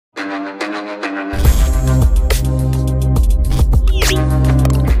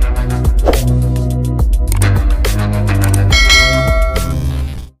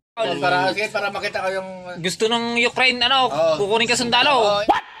Para makita ko yung... Gusto ng Ukraine, kukunin ka sundalo.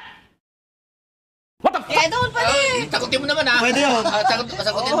 What the fuck? Kaya doon pa rin. Sagutin mo naman ha. Pwede yun.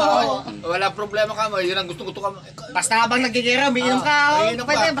 Sagutin mo. Wala problema ka mo. Yun ang gusto ka. Basta habang nagkikira, umiinom ka. Umiinom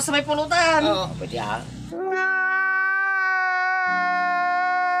ka. Pwede, basta may pulutan. Pwede ha.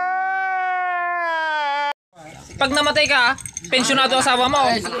 Pag namatay ka, pensyonado asawa mo.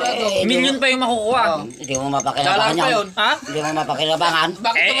 Milyon pa yung makukuha. Hindi mo mapakinabangan yan. Ha? Hindi mo mapakinabangan.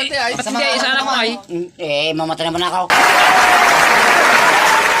 Bakit naman tayo? Ba't hindi isa anak mo ay? Mamatay naman ako.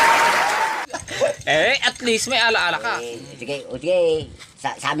 At least may alaala ka. Sige.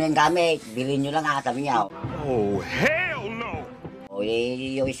 Sa amin ang gamit. Bilhin nyo lang ha, sabi niya. Oh, hell no!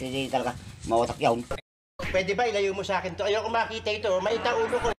 Yung isa talaga. Mawatak yun. Pwede ba ilayo mo sa akin to? Ayoko makita ito. Maita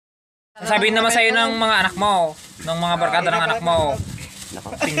ulo ko. Sabihin naman sa'yo ng mga anak mo, ng mga barkada ng anak mo.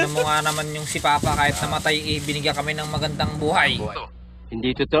 Tingnan mo nga naman yung si Papa kahit namatay, binigyan kami ng magandang buhay.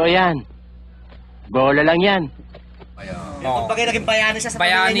 Hindi totoo yan. Bola lang yan. Oh. Pag naging bayani siya sa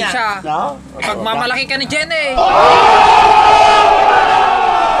Bayani pamilya niya. siya. No? Pagmamalaki ka ni Jen eh.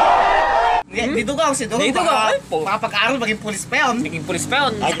 Dito ka, si Dong. Dito ka. Makapag-aral, maging pulis pa yun. Naging pulis pa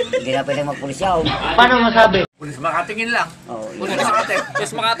yun. Ay, hindi na pwede magpulis yun. Pulis makatingin lang. Pulis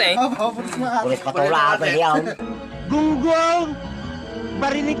Pulis Makati. Pulis patula, pwede yun. Gunggong!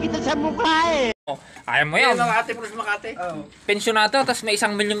 Barinig kita sa mukha eh! Ayaw mo yan. Pulis Makati. Pensyonado, tapos may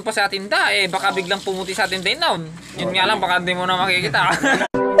 1 milyon pa sa tinda. Baka biglang pumuti sa tinda yun. Yun nga lang, baka hindi mo na makikita.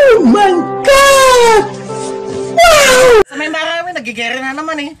 Oh my God! Wow! Sa may marami, nagigera na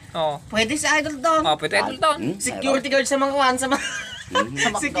naman eh. Oh. Pwede si Idol doon. Pwede idol doon. Security guard sa mga sa mga...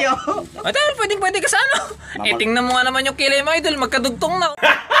 Secure. Pwede ka sa ano. Tingnan mo nga naman yung kilay mo, idol. Magkadugtong na.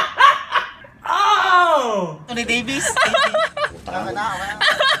 Tony Davis.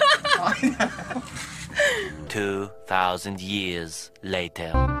 2,000 years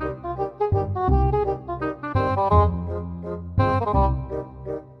later.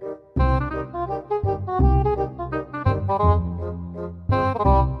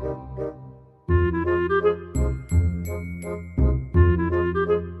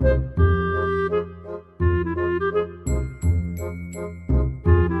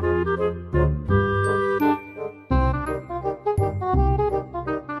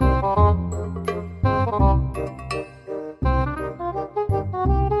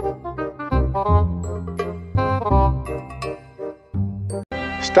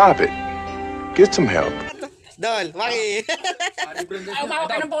 Stop it. Get some help. Dol, Maki. Umawa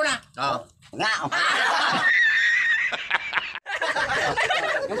ka ng puna. Nga.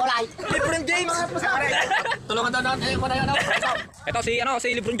 Yung kulay. LeBron James. Tulungan daw natin. Ito si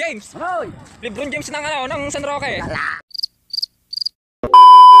LeBron James. LeBron James ng San Roque.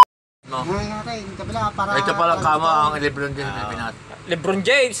 Ito pala kama ang LeBron James Pilipinas. LeBron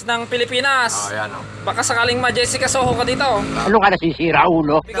James ng Pilipinas. Yan Baka sakaling ma-Jessica Soho ka dito. Ano ka nasisira,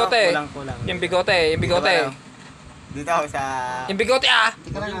 ulo? Bigote. Kulang. Yung bigote. Dito sa... Yung bigote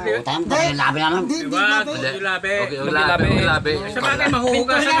Tayong labi naman. Labi. Sa bagay,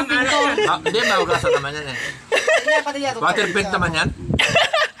 mahuhugasan ng alak. Hindi, mahugasan naman yan eh. Waterprint naman yan.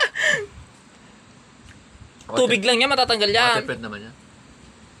 Tubig lang yan, matatanggal yan. Waterprint naman yan.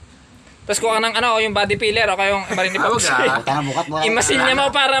 Tapos kuha ka ng yung body peeler o kayong iba rin ni Pops. Tara bukat mo. Imasin niya mo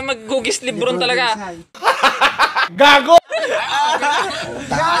para maggugis LeBron talaga.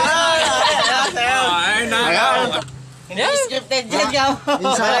 Hindi scripted dyan yaw.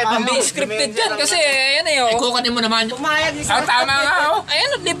 Hindi scripted yan kasi ayan eh. Kukanin mo naman. Pumayag isa. Tama nga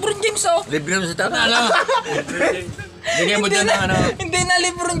Ayan, LeBron James oh. LeBron sa tama alam. Bigyan mo dyan ng Hindi na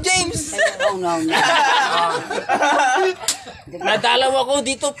LeBron James. No. Nadalaw ako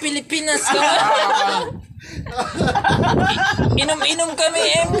dito, Pilipinas ka. Inom-inom kami,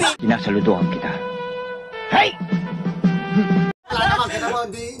 MB. Sinasaludoan kita. Hey! Wala naman, kita mo,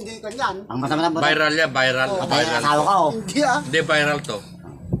 hindi kanyan. Ang mata-mata. viral yan, viral. Patay ang asawa ko. Hindi viral to.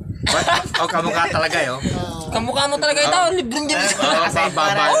 Kamukha talaga yun. Kamukha mo talaga ito, LeBron James.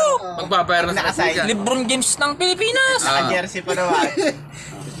 Magbabayar na sa LeBron James ng Pilipinas. Naka-jersey pa naman.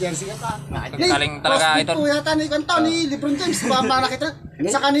 Jersey ka pa. Galing talaga ito. Crossfit po yata ni Kanto ni LeBron James. Baka nakita.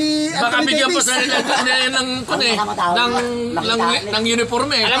 Saka ni Baka Anthony bigyan pa Davis. sa ng uniform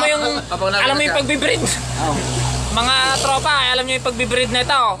eh. Alam mo yung pagbibreed. Mga tropa, alam niyo yung pagbibreed na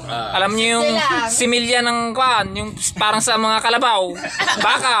ito. Alam niyo yung similya ng kwan, yung parang sa mga kalabaw.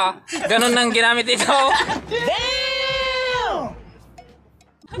 Baka, ganun nang ginamit ito.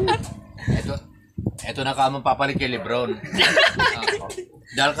 Ito na kamang papalit kay Lebron.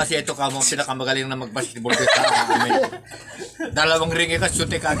 Dahil kasi ito ka mo pinakamagaling na mag-basketball sa amin. Dalawang ringi ka, shoot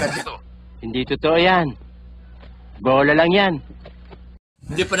ka agad ito. Hindi totoo yan. Bola lang yan.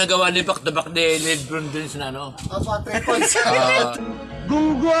 Hindi pa nagawa ni back to back ni LeBron James na ano. Opo, 3 points.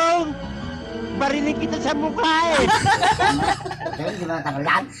 Gunggong! Barinig kita sa mukha eh! Hindi ba natanggal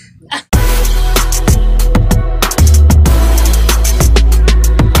yan?